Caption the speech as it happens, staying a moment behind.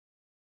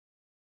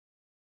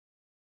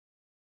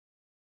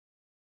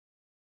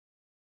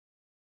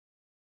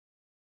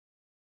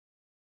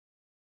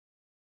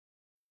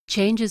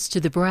Changes to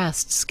the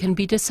breasts can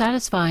be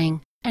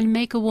dissatisfying and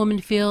make a woman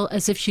feel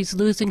as if she's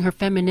losing her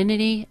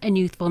femininity and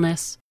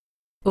youthfulness.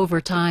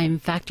 Over time,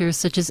 factors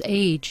such as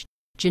age,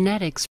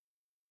 genetics,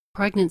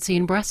 pregnancy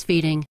and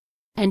breastfeeding,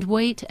 and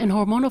weight and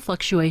hormonal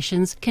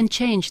fluctuations can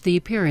change the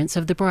appearance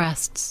of the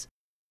breasts.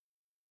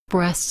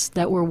 Breasts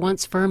that were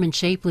once firm and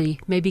shapely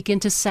may begin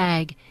to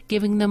sag,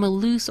 giving them a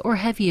loose or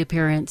heavy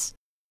appearance.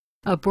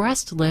 A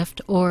breast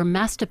lift, or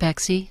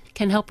mastopexy,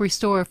 can help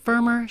restore a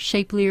firmer,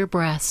 shapelier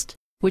breast,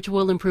 which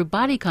will improve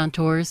body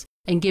contours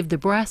and give the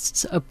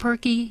breasts a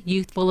perky,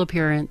 youthful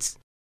appearance.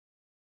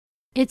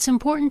 It's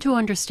important to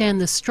understand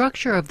the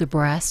structure of the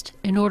breast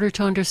in order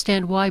to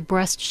understand why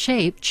breast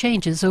shape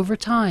changes over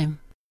time.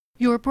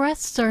 Your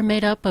breasts are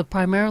made up of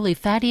primarily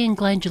fatty and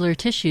glandular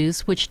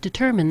tissues which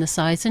determine the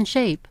size and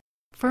shape.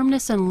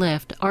 Firmness and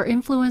lift are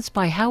influenced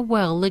by how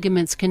well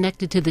ligaments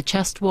connected to the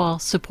chest wall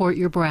support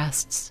your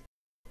breasts.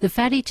 The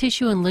fatty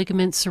tissue and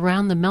ligaments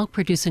surround the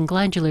milk-producing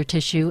glandular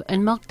tissue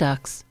and milk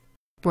ducts.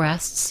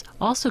 Breasts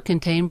also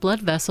contain blood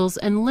vessels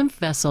and lymph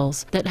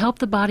vessels that help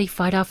the body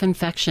fight off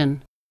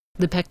infection.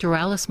 The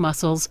pectoralis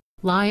muscles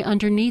lie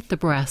underneath the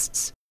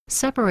breasts,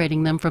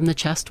 separating them from the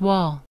chest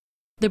wall.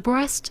 The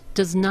breast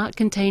does not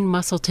contain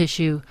muscle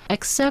tissue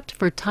except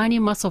for tiny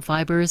muscle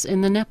fibers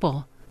in the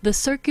nipple. The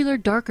circular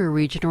darker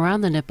region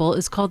around the nipple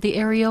is called the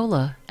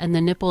areola, and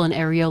the nipple and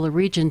areola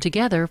region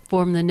together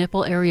form the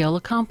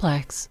nipple-areola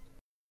complex.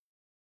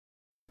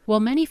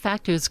 While many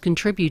factors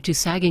contribute to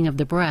sagging of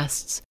the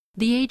breasts,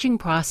 the aging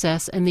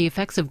process and the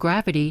effects of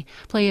gravity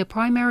play a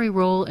primary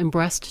role in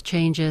breast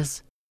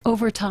changes.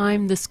 Over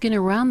time, the skin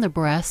around the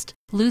breast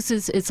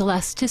loses its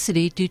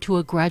elasticity due to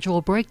a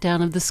gradual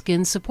breakdown of the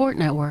skin support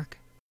network.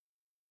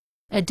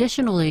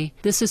 Additionally,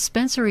 the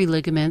suspensory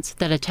ligaments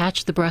that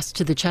attach the breast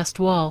to the chest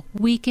wall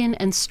weaken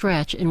and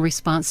stretch in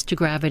response to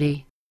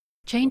gravity.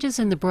 Changes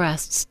in the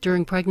breasts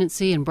during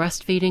pregnancy and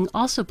breastfeeding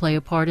also play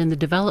a part in the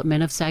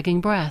development of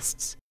sagging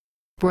breasts.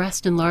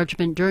 Breast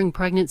enlargement during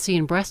pregnancy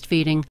and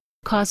breastfeeding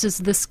causes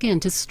the skin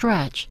to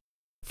stretch.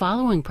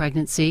 Following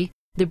pregnancy,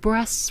 the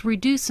breasts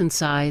reduce in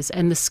size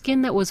and the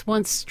skin that was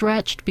once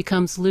stretched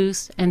becomes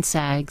loose and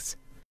sags.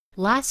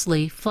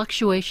 Lastly,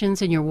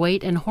 fluctuations in your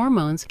weight and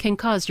hormones can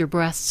cause your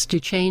breasts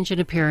to change in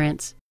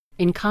appearance.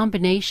 In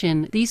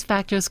combination, these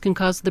factors can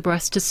cause the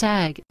breast to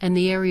sag and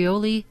the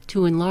areolae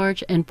to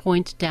enlarge and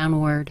point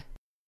downward.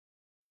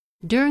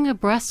 During a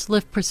breast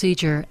lift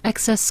procedure,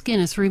 excess skin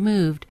is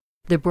removed.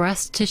 The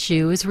breast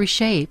tissue is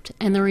reshaped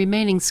and the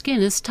remaining skin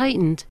is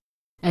tightened.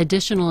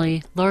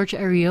 Additionally, large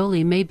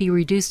areolae may be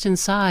reduced in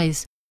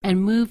size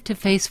and moved to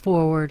face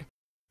forward.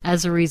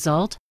 As a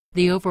result,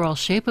 the overall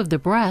shape of the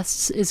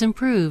breasts is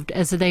improved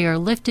as they are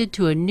lifted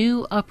to a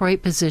new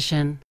upright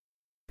position.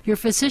 Your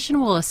physician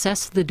will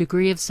assess the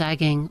degree of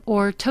sagging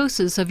or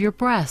ptosis of your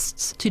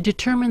breasts to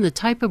determine the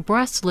type of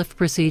breast lift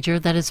procedure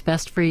that is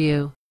best for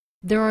you.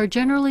 There are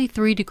generally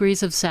 3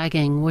 degrees of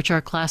sagging, which are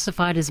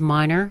classified as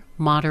minor,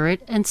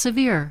 moderate, and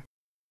severe.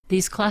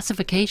 These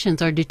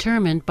classifications are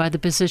determined by the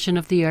position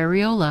of the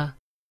areola.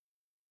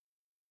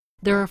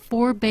 There are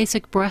 4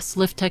 basic breast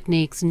lift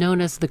techniques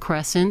known as the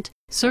crescent,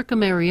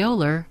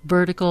 circumareolar,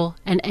 vertical,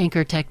 and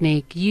anchor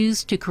technique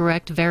used to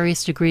correct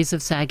various degrees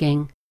of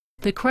sagging.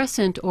 The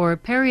crescent or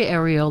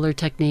periareolar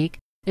technique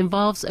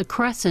involves a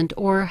crescent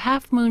or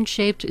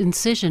half-moon-shaped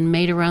incision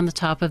made around the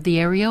top of the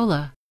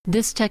areola.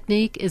 This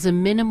technique is a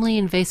minimally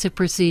invasive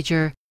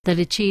procedure that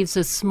achieves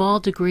a small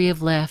degree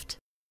of lift.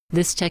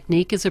 This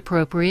technique is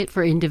appropriate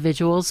for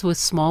individuals with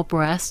small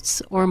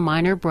breasts or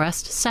minor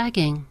breast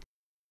sagging.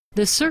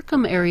 The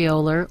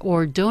circumareolar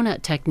or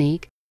donut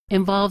technique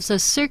involves a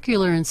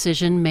circular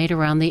incision made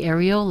around the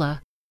areola.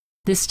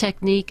 This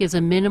technique is a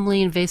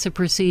minimally invasive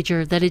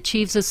procedure that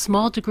achieves a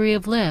small degree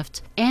of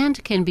lift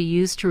and can be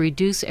used to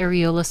reduce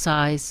areola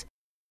size.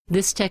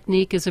 This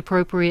technique is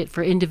appropriate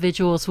for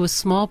individuals with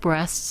small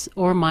breasts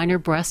or minor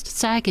breast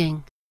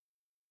sagging.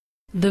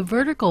 The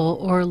vertical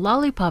or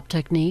lollipop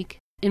technique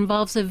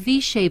involves a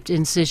V-shaped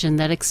incision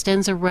that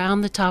extends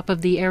around the top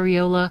of the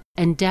areola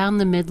and down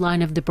the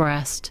midline of the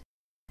breast.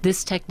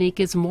 This technique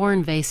is more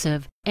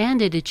invasive,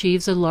 and it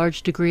achieves a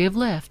large degree of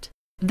lift.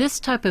 This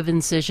type of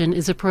incision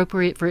is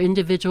appropriate for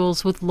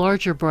individuals with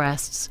larger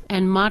breasts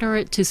and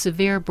moderate to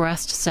severe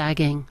breast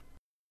sagging.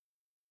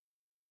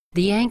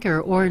 The anchor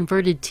or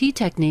inverted T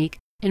technique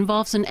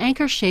involves an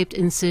anchor-shaped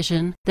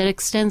incision that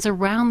extends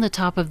around the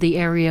top of the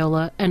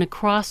areola and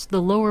across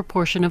the lower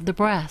portion of the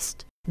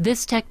breast.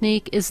 This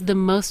technique is the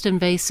most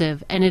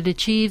invasive, and it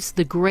achieves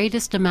the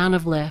greatest amount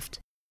of lift.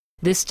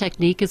 This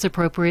technique is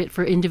appropriate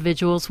for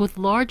individuals with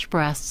large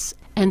breasts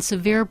and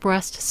severe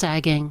breast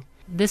sagging.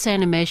 This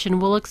animation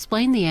will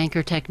explain the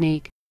anchor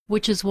technique,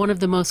 which is one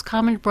of the most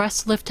common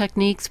breast lift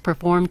techniques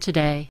performed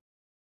today.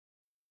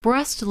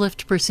 Breast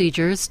lift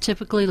procedures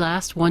typically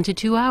last 1 to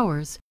 2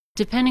 hours,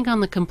 depending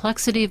on the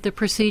complexity of the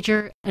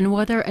procedure and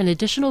whether an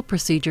additional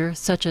procedure,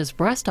 such as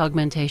breast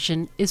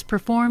augmentation, is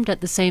performed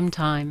at the same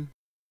time.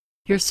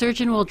 Your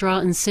surgeon will draw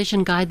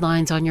incision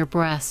guidelines on your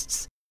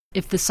breasts.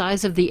 If the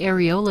size of the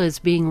areola is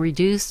being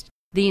reduced,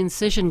 the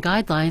incision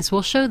guidelines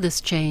will show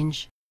this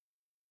change.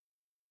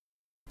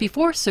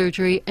 Before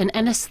surgery, an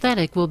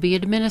anesthetic will be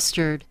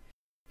administered.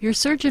 Your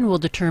surgeon will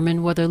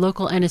determine whether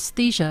local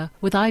anesthesia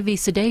with IV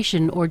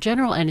sedation or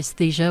general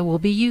anesthesia will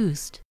be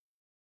used.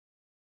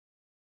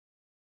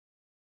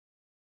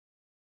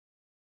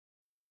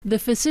 The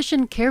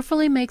physician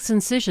carefully makes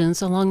incisions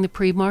along the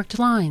pre-marked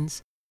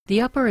lines.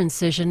 The upper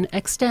incision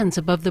extends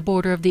above the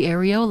border of the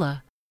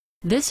areola.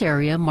 This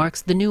area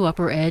marks the new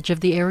upper edge of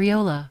the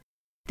areola.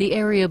 The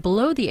area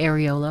below the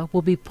areola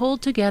will be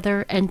pulled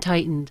together and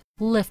tightened,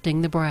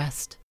 lifting the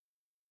breast.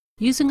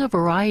 Using a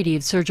variety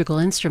of surgical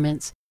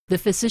instruments, the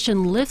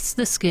physician lifts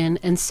the skin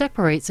and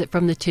separates it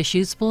from the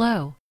tissues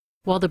below.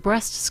 While the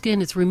breast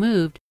skin is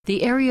removed, the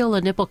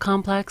areola nipple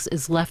complex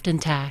is left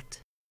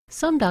intact.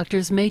 Some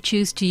doctors may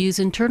choose to use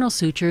internal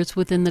sutures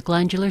within the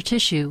glandular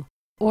tissue,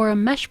 or a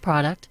mesh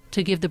product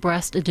to give the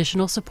breast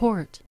additional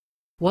support.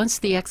 Once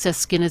the excess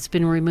skin has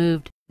been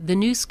removed, the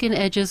new skin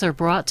edges are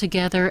brought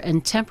together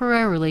and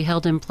temporarily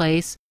held in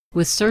place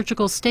with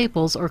surgical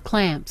staples or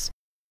clamps,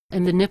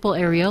 and the nipple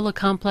areola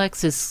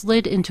complex is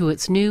slid into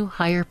its new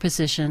higher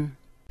position,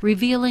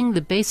 revealing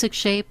the basic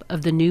shape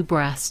of the new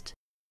breast.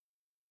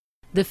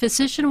 The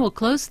physician will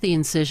close the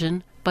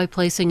incision by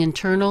placing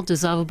internal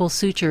dissolvable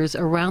sutures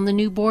around the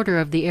new border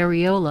of the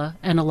areola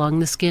and along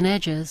the skin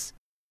edges.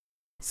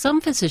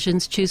 Some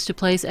physicians choose to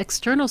place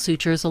external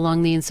sutures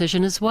along the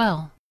incision as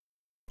well.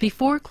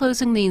 Before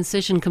closing the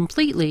incision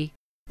completely,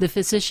 the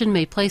physician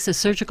may place a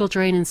surgical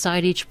drain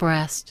inside each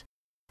breast.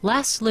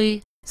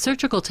 Lastly,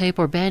 surgical tape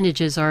or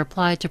bandages are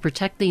applied to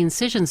protect the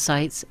incision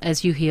sites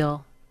as you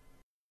heal.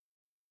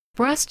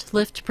 Breast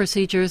lift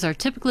procedures are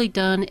typically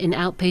done in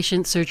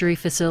outpatient surgery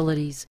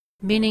facilities,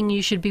 meaning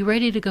you should be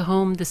ready to go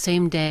home the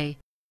same day,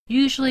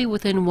 usually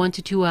within 1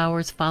 to 2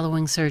 hours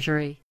following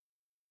surgery.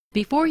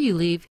 Before you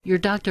leave, your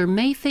doctor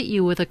may fit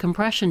you with a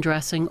compression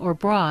dressing or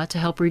bra to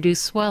help reduce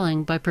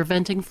swelling by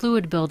preventing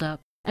fluid buildup,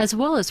 as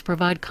well as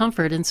provide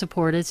comfort and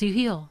support as you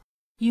heal.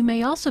 You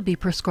may also be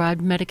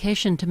prescribed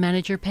medication to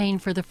manage your pain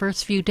for the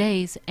first few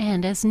days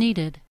and as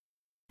needed.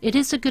 It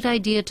is a good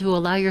idea to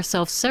allow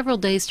yourself several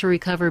days to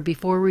recover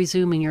before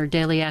resuming your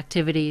daily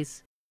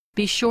activities.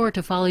 Be sure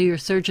to follow your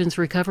surgeon's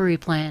recovery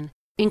plan,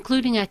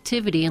 including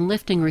activity and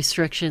lifting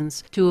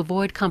restrictions, to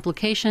avoid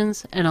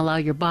complications and allow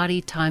your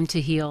body time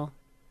to heal.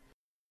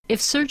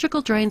 If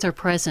surgical drains are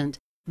present,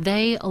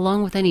 they,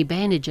 along with any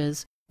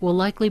bandages, will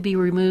likely be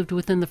removed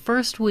within the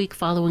first week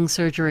following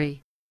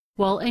surgery,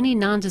 while any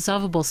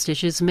non-dissolvable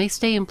stitches may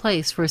stay in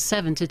place for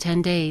 7 to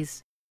 10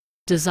 days.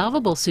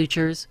 Dissolvable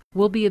sutures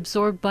will be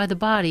absorbed by the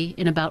body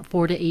in about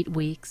 4 to 8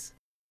 weeks.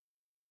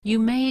 You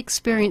may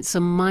experience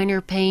some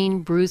minor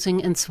pain,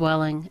 bruising, and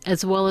swelling,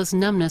 as well as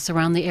numbness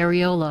around the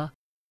areola,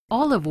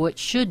 all of which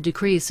should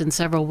decrease in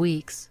several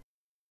weeks.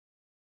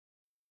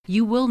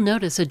 You will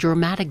notice a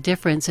dramatic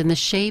difference in the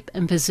shape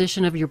and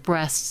position of your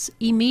breasts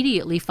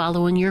immediately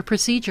following your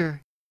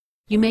procedure.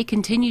 You may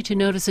continue to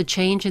notice a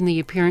change in the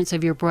appearance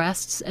of your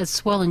breasts as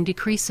swelling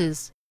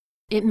decreases.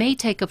 It may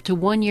take up to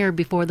 1 year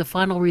before the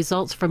final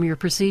results from your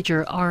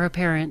procedure are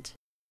apparent.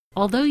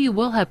 Although you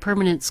will have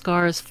permanent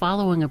scars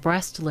following a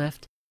breast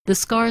lift, the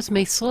scars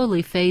may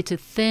slowly fade to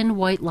thin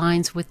white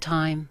lines with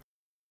time.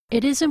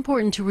 It is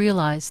important to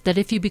realize that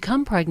if you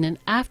become pregnant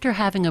after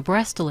having a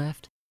breast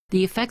lift,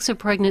 the effects of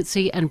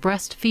pregnancy and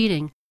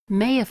breastfeeding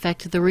may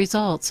affect the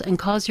results and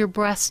cause your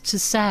breasts to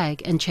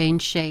sag and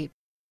change shape.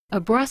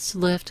 A breast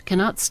lift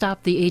cannot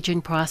stop the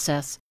aging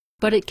process,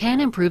 but it can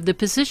improve the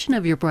position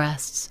of your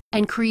breasts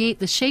and create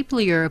the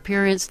shapelier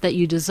appearance that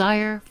you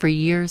desire for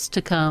years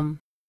to come.